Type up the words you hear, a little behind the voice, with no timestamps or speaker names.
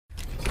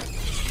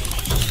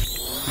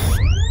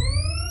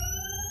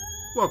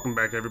Welcome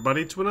back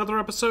everybody to another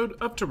episode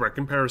of Direct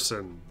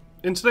Comparison.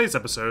 In today's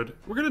episode,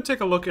 we're going to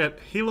take a look at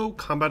Halo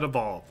Combat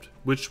Evolved,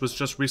 which was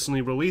just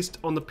recently released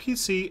on the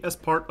PC as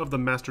part of the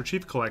Master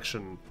Chief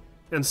Collection,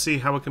 and see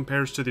how it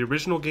compares to the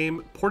original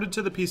game ported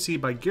to the PC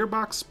by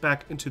Gearbox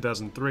back in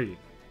 2003.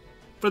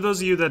 For those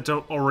of you that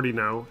don't already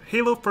know,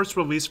 Halo first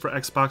released for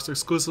Xbox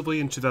exclusively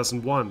in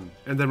 2001,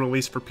 and then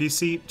released for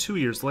PC 2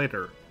 years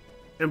later.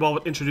 And while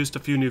it introduced a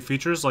few new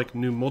features like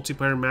new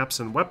multiplayer maps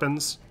and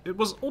weapons, it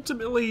was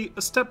ultimately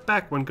a step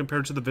back when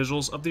compared to the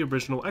visuals of the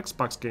original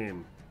Xbox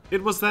game.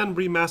 It was then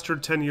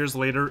remastered 10 years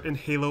later in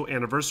Halo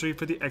Anniversary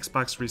for the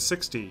Xbox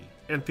 360,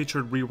 and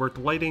featured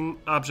reworked lighting,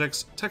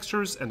 objects,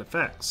 textures, and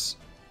effects.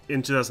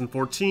 In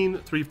 2014,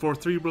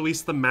 343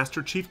 released the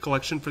Master Chief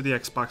Collection for the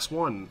Xbox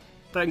One.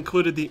 That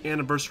included the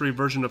Anniversary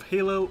version of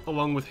Halo,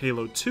 along with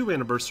Halo 2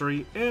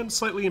 Anniversary, and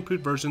slightly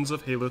improved versions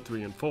of Halo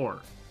 3 and 4.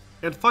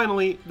 And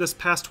finally, this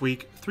past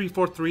week,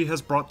 343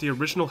 has brought the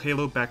original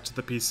Halo back to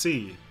the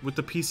PC, with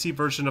the PC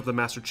version of the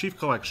Master Chief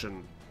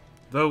Collection.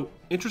 Though,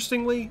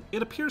 interestingly,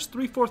 it appears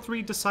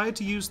 343 decided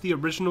to use the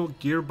original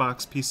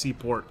Gearbox PC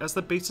port as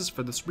the basis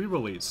for this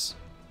re-release.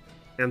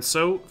 And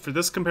so, for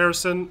this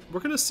comparison, we're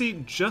going to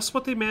see just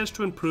what they managed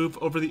to improve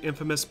over the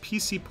infamous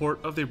PC port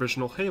of the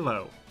original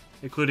Halo,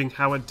 including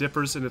how it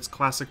differs in its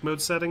classic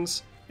mode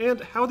settings, and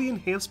how the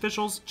enhanced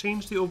visuals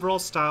change the overall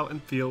style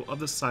and feel of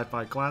the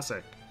sci-fi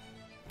classic.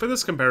 For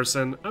this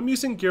comparison, I'm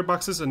using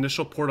Gearbox's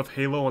initial port of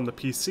Halo on the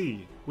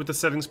PC, with the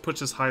settings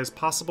pushed as high as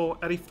possible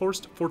at a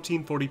forced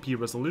 1440p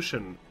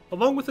resolution,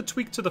 along with a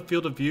tweak to the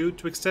field of view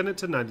to extend it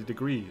to 90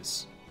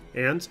 degrees.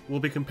 And we'll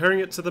be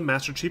comparing it to the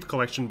Master Chief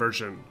Collection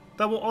version,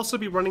 that will also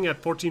be running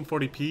at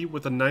 1440p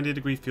with a 90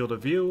 degree field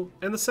of view,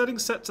 and the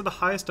settings set to the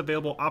highest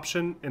available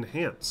option,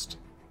 Enhanced.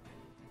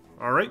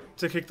 Alright,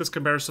 to kick this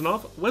comparison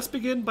off, let's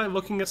begin by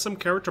looking at some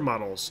character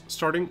models,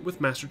 starting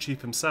with Master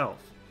Chief himself.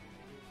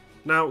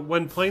 Now,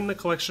 when playing the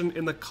collection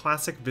in the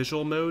classic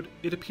visual mode,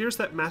 it appears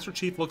that Master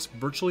Chief looks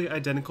virtually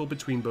identical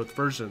between both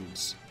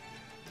versions.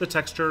 The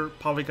texture,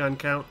 polygon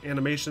count,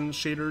 animations,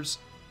 shaders,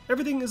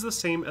 everything is the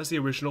same as the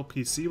original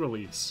PC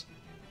release.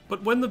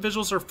 But when the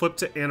visuals are flipped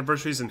to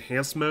Anniversary's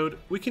Enhanced mode,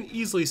 we can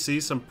easily see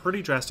some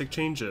pretty drastic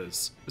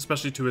changes,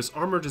 especially to his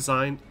armor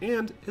design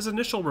and his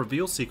initial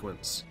reveal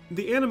sequence.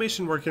 The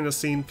animation work in the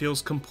scene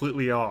feels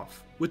completely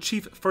off, with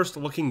Chief first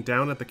looking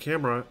down at the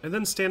camera and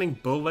then standing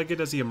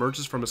bow-legged as he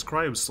emerges from his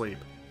cryosleep.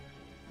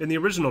 In the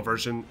original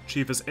version,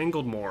 Chief is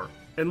angled more,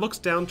 and looks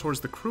down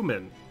towards the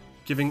crewmen,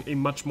 giving a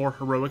much more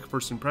heroic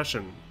first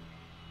impression.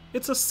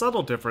 It's a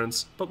subtle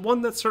difference, but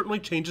one that certainly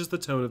changes the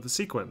tone of the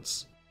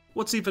sequence.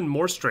 What's even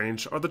more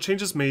strange are the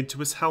changes made to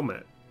his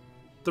helmet.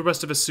 The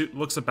rest of his suit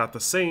looks about the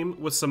same,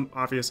 with some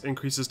obvious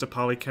increases to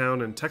poly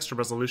count and texture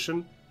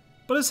resolution,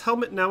 but his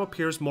helmet now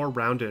appears more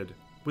rounded,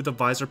 with the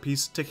visor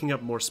piece taking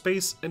up more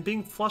space and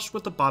being flush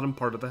with the bottom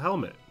part of the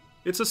helmet.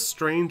 It's a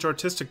strange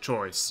artistic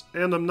choice,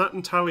 and I'm not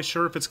entirely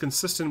sure if it's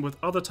consistent with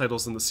other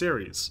titles in the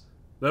series.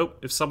 Though,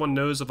 if someone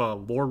knows of a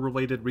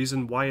lore-related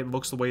reason why it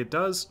looks the way it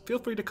does, feel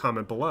free to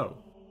comment below.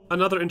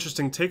 Another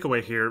interesting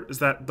takeaway here is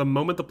that the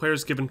moment the player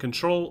is given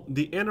control,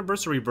 the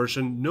Anniversary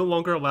version no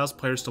longer allows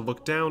players to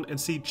look down and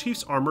see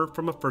Chief's armor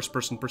from a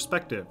first-person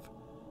perspective.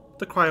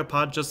 The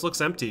cryopod just looks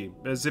empty,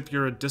 as if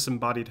you're a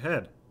disembodied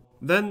head.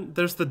 Then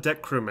there's the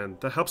deck crewman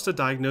that helps to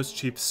diagnose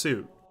Chief's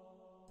suit.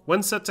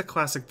 When set to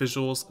classic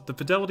visuals, the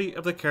fidelity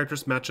of the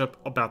characters match up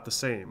about the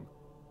same.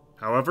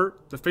 However,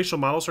 the facial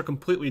models are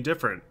completely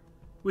different,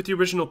 with the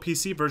original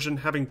PC version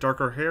having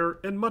darker hair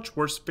and much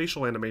worse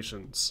facial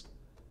animations.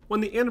 When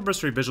the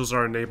Anniversary visuals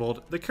are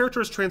enabled, the character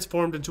is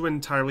transformed into an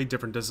entirely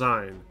different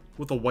design,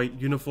 with a white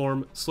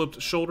uniform,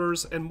 sloped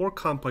shoulders, and more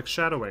complex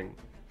shadowing.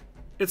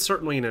 It's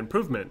certainly an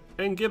improvement,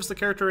 and gives the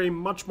character a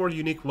much more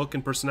unique look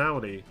and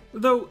personality,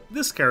 though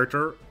this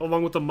character,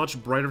 along with a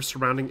much brighter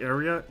surrounding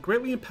area,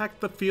 greatly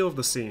impact the feel of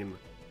the scene,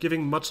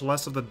 giving much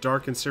less of the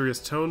dark and serious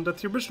tone that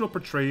the original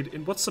portrayed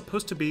in what's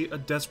supposed to be a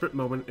desperate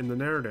moment in the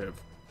narrative.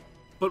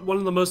 But one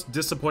of the most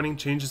disappointing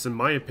changes in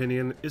my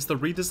opinion is the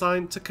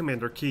redesign to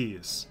Commander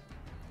Keyes.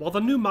 While the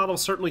new model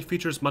certainly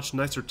features much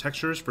nicer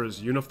textures for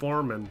his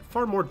uniform and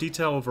far more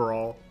detail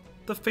overall,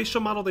 the facial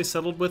model they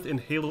settled with in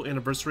Halo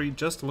Anniversary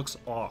just looks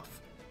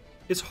off.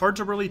 It's hard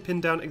to really pin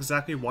down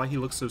exactly why he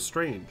looks so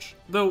strange,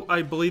 though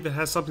I believe it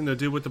has something to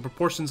do with the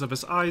proportions of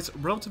his eyes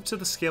relative to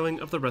the scaling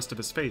of the rest of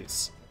his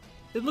face.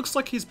 It looks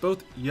like he's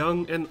both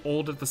young and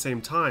old at the same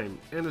time,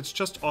 and it's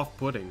just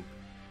off-putting.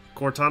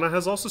 Cortana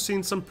has also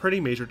seen some pretty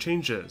major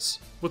changes,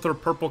 with her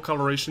purple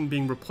coloration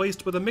being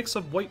replaced with a mix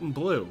of white and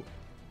blue,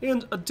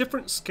 and a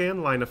different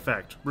scan line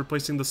effect,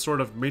 replacing the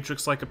sort of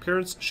Matrix-like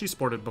appearance she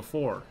sported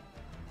before.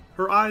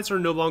 Her eyes are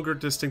no longer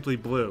distinctly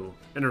blue,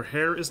 and her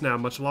hair is now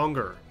much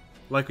longer,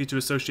 likely to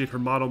associate her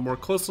model more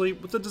closely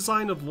with the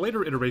design of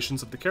later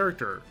iterations of the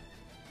character.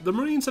 The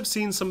Marines have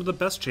seen some of the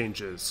best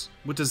changes,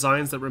 with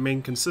designs that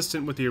remain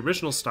consistent with the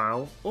original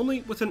style,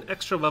 only with an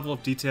extra level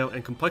of detail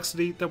and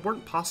complexity that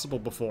weren't possible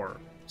before.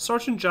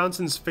 Sergeant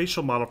Johnson's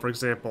facial model, for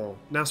example,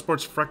 now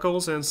sports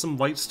freckles and some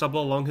light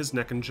stubble along his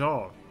neck and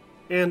jaw.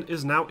 and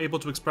is now able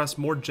to express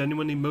more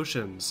genuine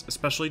emotions,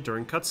 especially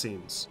during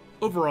cutscenes.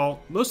 Overall,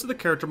 most of the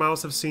character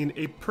models have seen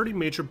a pretty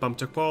major bump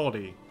to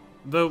quality,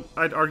 though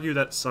I'd argue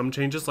that some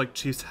changes like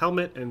Chief's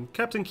helmet and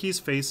Captain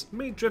Key's face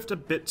may drift a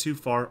bit too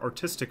far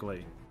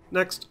artistically.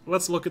 Next,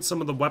 let's look at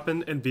some of the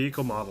weapon and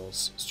vehicle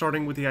models,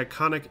 starting with the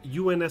iconic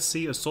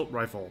UNSC assault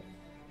rifle.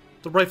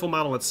 The rifle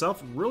model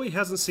itself really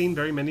hasn't seen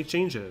very many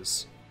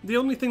changes. The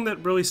only thing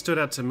that really stood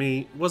out to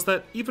me was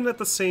that even at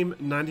the same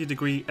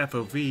 90-degree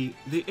FOV,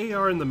 the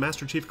AR in the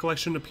Master Chief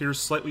Collection appears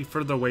slightly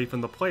further away from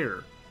the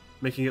player,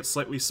 making it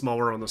slightly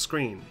smaller on the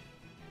screen.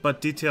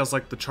 But details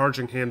like the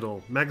charging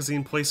handle,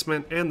 magazine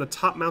placement, and the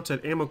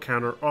top-mounted ammo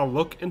counter all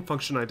look and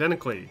function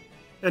identically,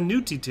 and new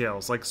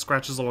details like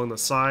scratches along the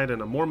side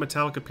and a more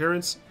metallic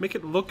appearance make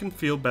it look and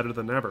feel better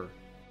than ever.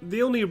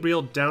 The only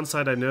real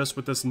downside I noticed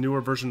with this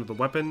newer version of the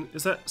weapon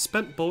is that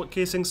spent bullet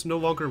casings no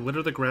longer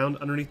litter the ground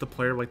underneath the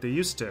player like they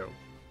used to.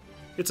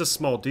 It's a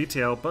small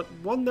detail, but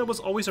one that was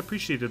always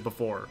appreciated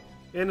before,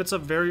 and it's a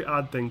very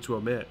odd thing to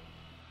omit.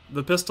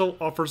 The pistol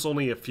offers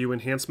only a few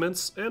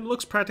enhancements, and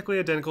looks practically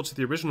identical to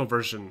the original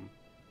version.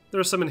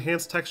 There are some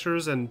enhanced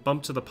textures and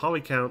bump to the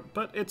poly count,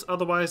 but it's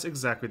otherwise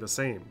exactly the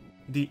same.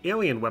 The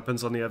alien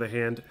weapons, on the other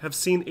hand, have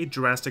seen a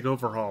drastic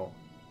overhaul.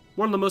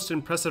 One of the most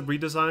impressive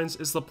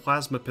redesigns is the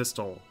plasma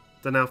pistol,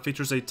 that now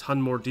features a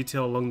ton more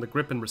detail along the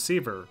grip and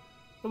receiver,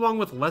 along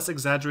with less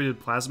exaggerated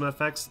plasma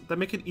effects that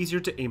make it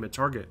easier to aim at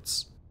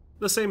targets.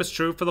 The same is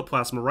true for the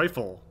plasma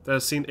rifle, that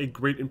has seen a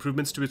great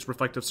improvements to its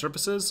reflective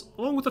surfaces,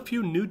 along with a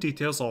few new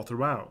details all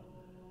throughout.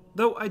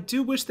 Though I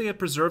do wish they had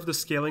preserved the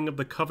scaling of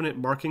the Covenant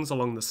markings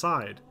along the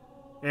side,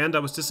 and I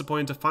was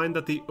disappointed to find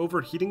that the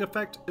overheating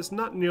effect is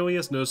not nearly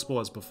as noticeable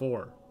as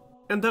before.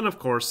 And then of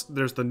course,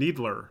 there's the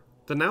Needler,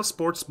 that now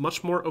sports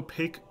much more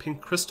opaque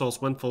pink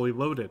crystals when fully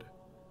loaded.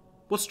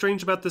 What's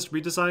strange about this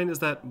redesign is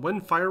that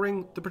when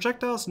firing, the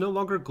projectiles no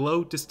longer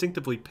glow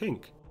distinctively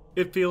pink.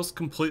 It feels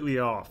completely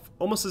off,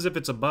 almost as if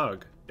it's a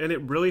bug, and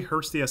it really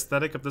hurts the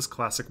aesthetic of this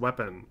classic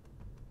weapon.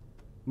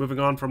 Moving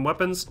on from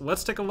weapons,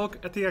 let's take a look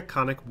at the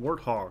iconic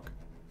Warthog.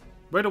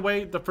 Right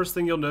away, the first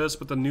thing you'll notice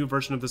with the new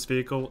version of this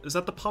vehicle is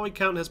that the poly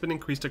count has been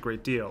increased a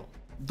great deal.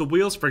 The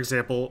wheels, for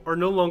example, are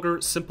no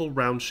longer simple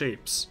round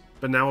shapes,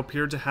 but now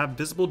appear to have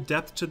visible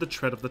depth to the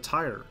tread of the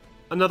tire.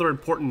 Another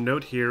important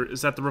note here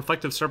is that the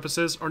reflective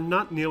surfaces are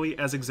not nearly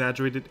as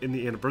exaggerated in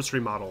the Anniversary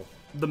model.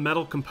 The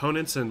metal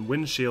components and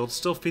windshield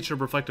still feature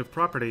reflective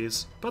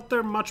properties, but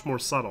they're much more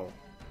subtle.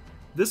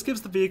 This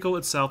gives the vehicle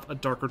itself a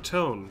darker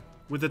tone,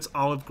 with its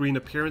olive green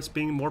appearance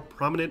being more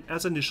prominent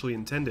as initially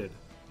intended.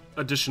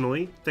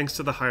 Additionally, thanks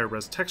to the higher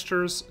res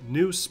textures,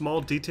 new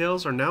small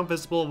details are now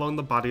visible along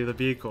the body of the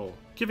vehicle,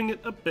 giving it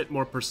a bit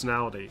more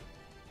personality.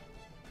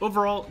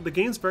 Overall, the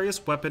game's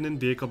various weapon and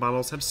vehicle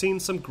models have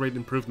seen some great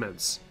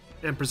improvements,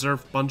 and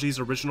preserve Bungie's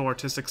original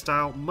artistic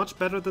style much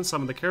better than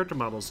some of the character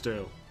models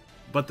do.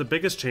 But the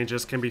biggest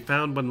changes can be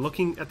found when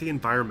looking at the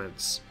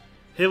environments.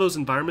 Halo's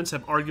environments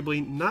have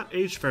arguably not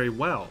aged very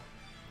well.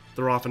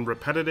 They're often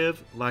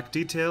repetitive, lack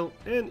detail,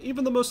 and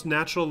even the most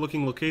natural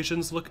looking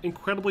locations look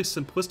incredibly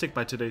simplistic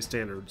by today's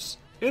standards.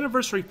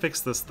 Anniversary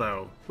fixed this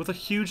though, with a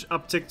huge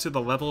uptick to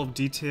the level of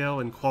detail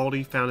and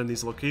quality found in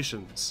these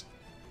locations.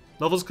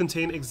 Levels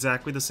contain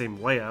exactly the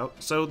same layout,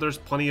 so there's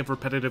plenty of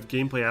repetitive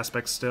gameplay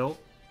aspects still,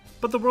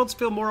 but the worlds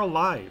feel more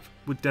alive,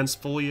 with dense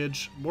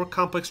foliage, more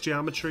complex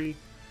geometry,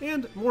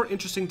 and more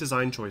interesting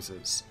design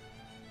choices.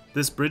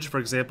 This bridge, for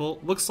example,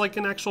 looks like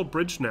an actual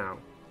bridge now,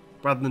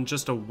 rather than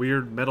just a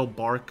weird metal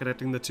bar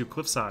connecting the two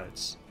cliff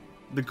sides.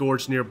 The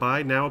gorge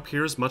nearby now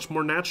appears much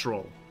more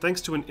natural,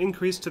 thanks to an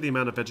increase to the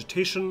amount of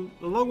vegetation,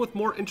 along with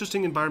more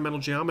interesting environmental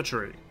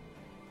geometry.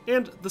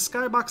 And the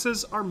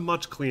skyboxes are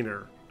much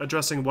cleaner,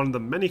 addressing one of the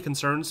many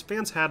concerns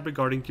fans had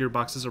regarding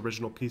Gearbox's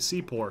original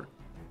PC port.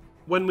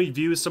 When we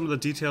view some of the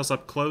details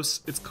up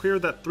close, it's clear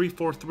that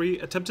 343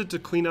 attempted to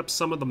clean up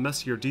some of the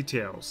messier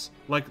details,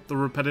 like the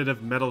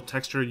repetitive metal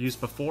texture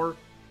used before,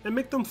 and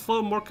make them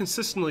flow more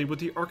consistently with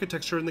the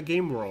architecture in the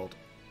game world.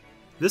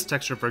 This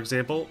texture, for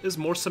example, is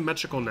more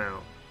symmetrical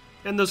now,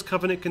 and those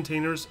Covenant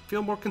containers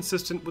feel more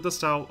consistent with the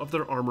style of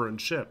their armor and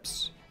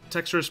ships.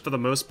 Textures for the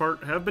most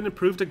part have been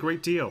improved a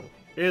great deal,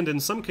 and in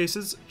some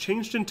cases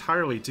changed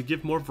entirely to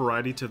give more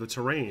variety to the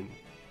terrain.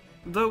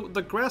 Though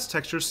the grass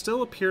textures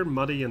still appear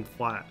muddy and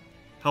flat,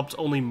 helped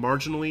only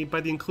marginally by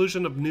the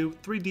inclusion of new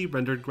 3D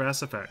rendered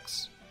grass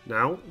effects.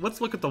 Now,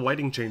 let's look at the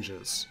lighting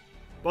changes.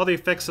 While the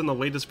effects in the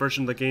latest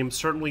version of the game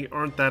certainly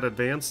aren't that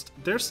advanced,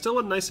 they're still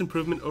a nice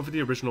improvement over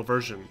the original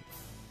version.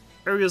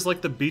 Areas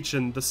like the beach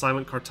and the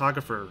Silent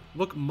Cartographer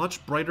look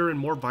much brighter and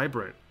more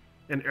vibrant,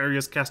 and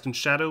areas cast in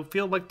shadow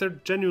feel like they're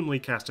genuinely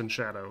cast in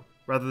shadow,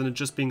 rather than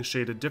just being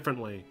shaded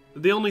differently.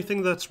 The only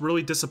thing that's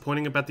really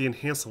disappointing about the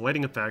enhanced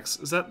lighting effects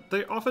is that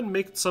they often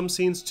make some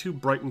scenes too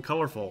bright and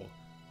colorful.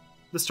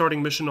 The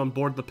starting mission on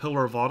board the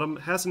Pillar of Autumn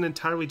has an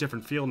entirely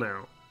different feel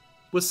now,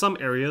 with some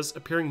areas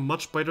appearing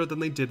much brighter than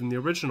they did in the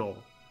original.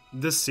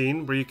 This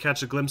scene, where you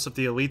catch a glimpse of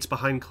the elites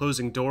behind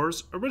closing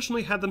doors,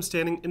 originally had them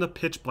standing in a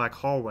pitch black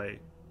hallway,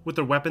 with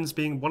their weapons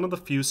being one of the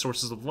few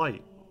sources of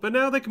light. but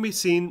now they can be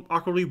seen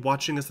awkwardly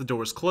watching as the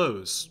doors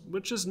close,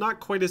 which is not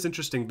quite as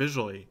interesting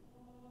visually.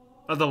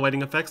 Other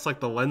lighting effects like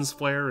the lens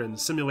flare and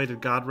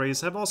simulated god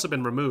rays have also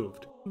been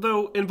removed,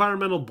 though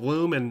environmental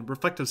bloom and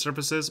reflective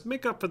surfaces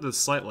make up for this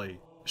slightly.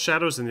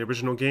 Shadows in the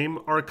original game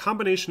are a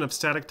combination of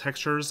static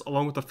textures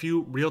along with a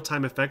few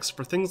real-time effects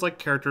for things like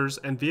characters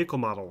and vehicle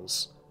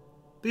models.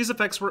 These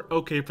effects were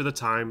okay for the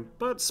time,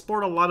 but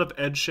sport a lot of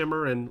edge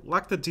shimmer and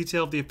lack the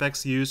detail of the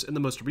effects used in the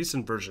most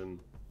recent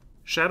version.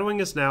 Shadowing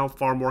is now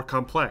far more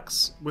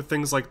complex, with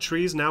things like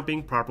trees now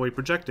being properly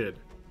projected.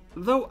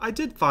 Though I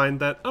did find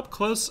that up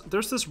close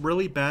there's this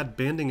really bad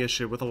banding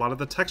issue with a lot of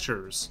the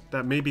textures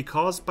that may be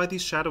caused by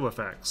these shadow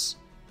effects.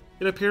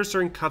 It appears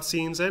during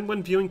cutscenes and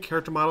when viewing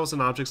character models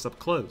and objects up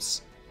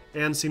close,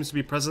 and seems to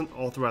be present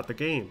all throughout the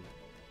game.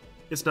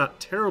 It's not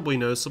terribly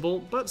noticeable,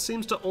 but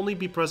seems to only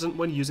be present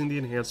when using the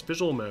enhanced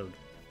visual mode.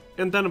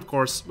 And then of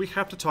course, we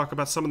have to talk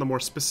about some of the more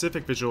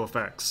specific visual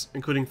effects,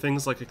 including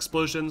things like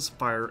explosions,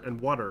 fire, and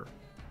water.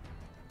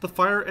 The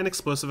fire and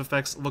explosive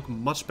effects look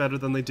much better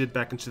than they did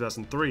back in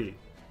 2003,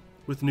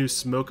 with new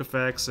smoke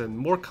effects and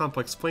more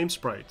complex flame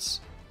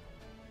sprites.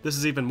 This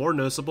is even more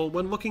noticeable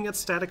when looking at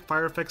static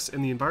fire effects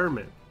in the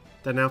environment,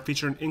 that now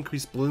feature an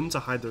increased bloom to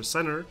hide their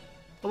center,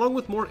 along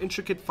with more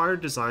intricate fire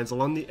designs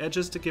along the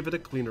edges to give it a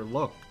cleaner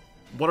look.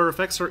 Water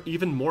effects are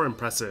even more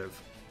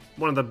impressive.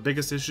 One of the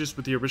biggest issues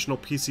with the original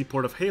PC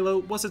port of Halo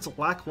was its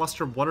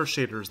lackluster water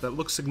shaders that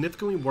look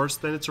significantly worse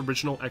than its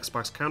original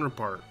Xbox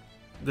counterpart.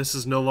 This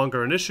is no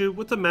longer an issue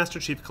with the Master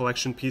Chief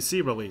Collection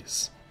PC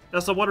release,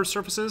 as the water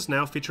surfaces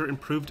now feature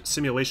improved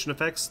simulation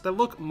effects that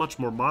look much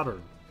more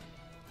modern.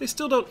 They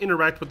still don't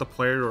interact with the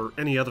player or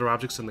any other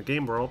objects in the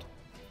game world,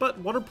 but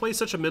water plays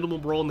such a minimal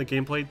role in the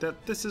gameplay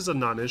that this is a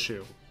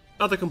non-issue.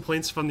 Other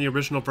complaints from the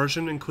original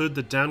version include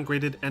the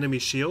downgraded enemy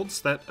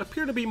shields that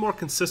appear to be more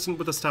consistent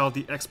with the style of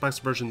the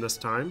Xbox version this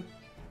time,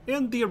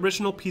 and the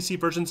original PC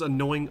version's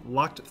annoying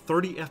locked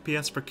 30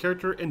 FPS for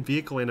character and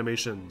vehicle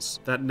animations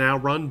that now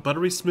run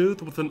buttery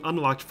smooth with an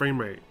unlocked frame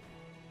rate.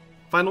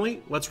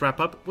 Finally, let's wrap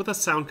up with a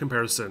sound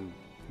comparison.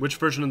 Which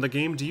version of the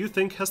game do you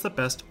think has the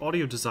best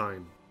audio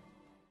design?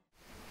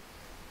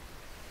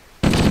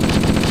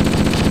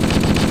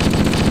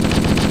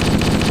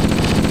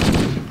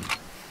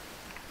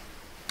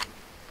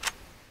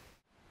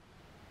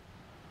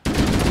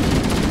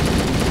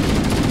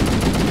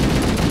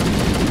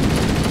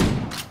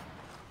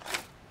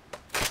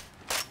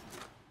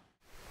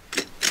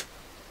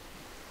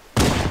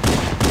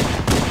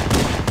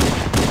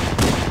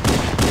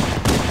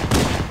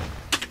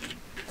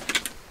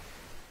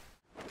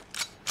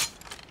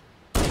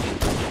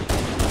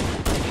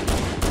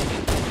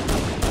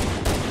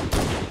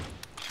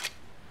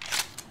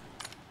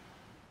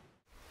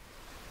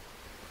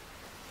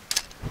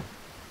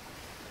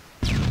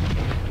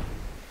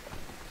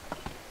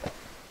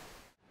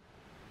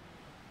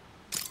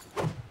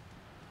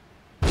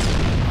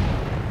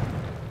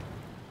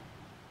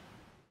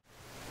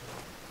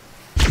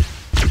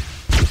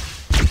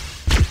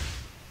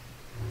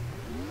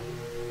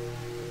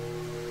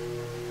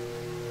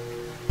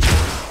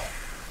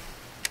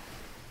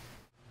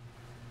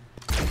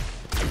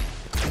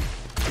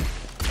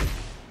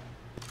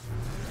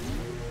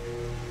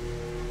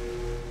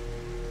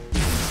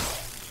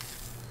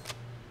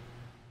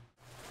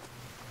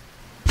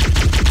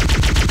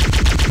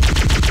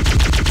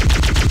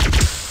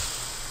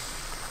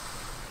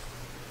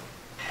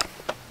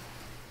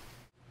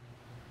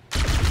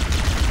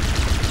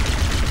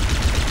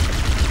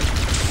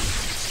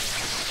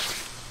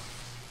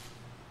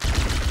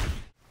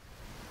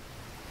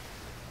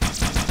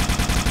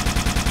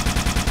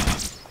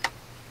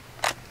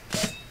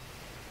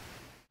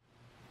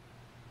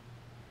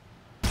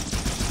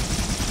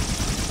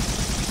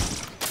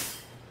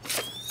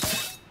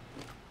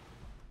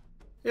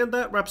 And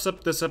that wraps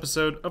up this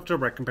episode of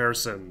Direct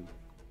Comparison.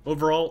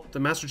 Overall, the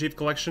Master Chief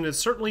Collection is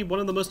certainly one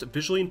of the most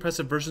visually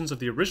impressive versions of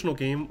the original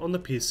game on the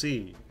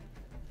PC.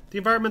 The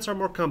environments are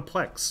more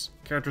complex,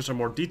 characters are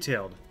more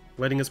detailed,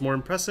 lighting is more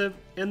impressive,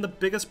 and the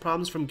biggest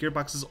problems from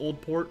Gearbox's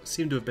old port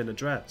seem to have been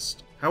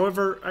addressed.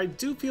 However, I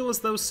do feel as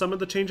though some of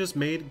the changes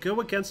made go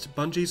against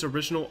Bungie's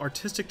original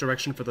artistic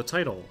direction for the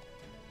title.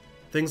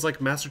 Things like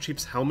Master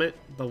Chief's helmet,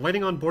 the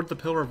lighting on board the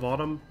Pillar of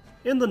Autumn,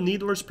 and the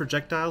Needler's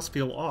projectiles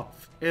feel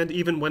off, and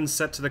even when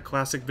set to the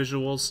classic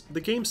visuals, the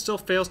game still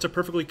fails to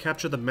perfectly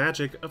capture the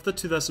magic of the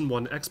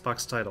 2001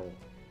 Xbox title.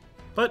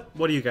 But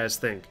what do you guys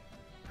think?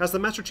 Has the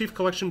Master Chief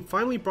Collection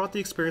finally brought the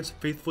experience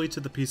faithfully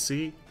to the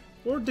PC,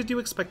 or did you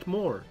expect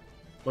more?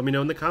 Let me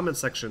know in the comments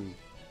section.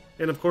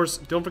 And of course,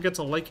 don't forget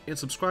to like and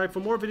subscribe for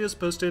more videos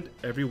posted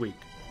every week.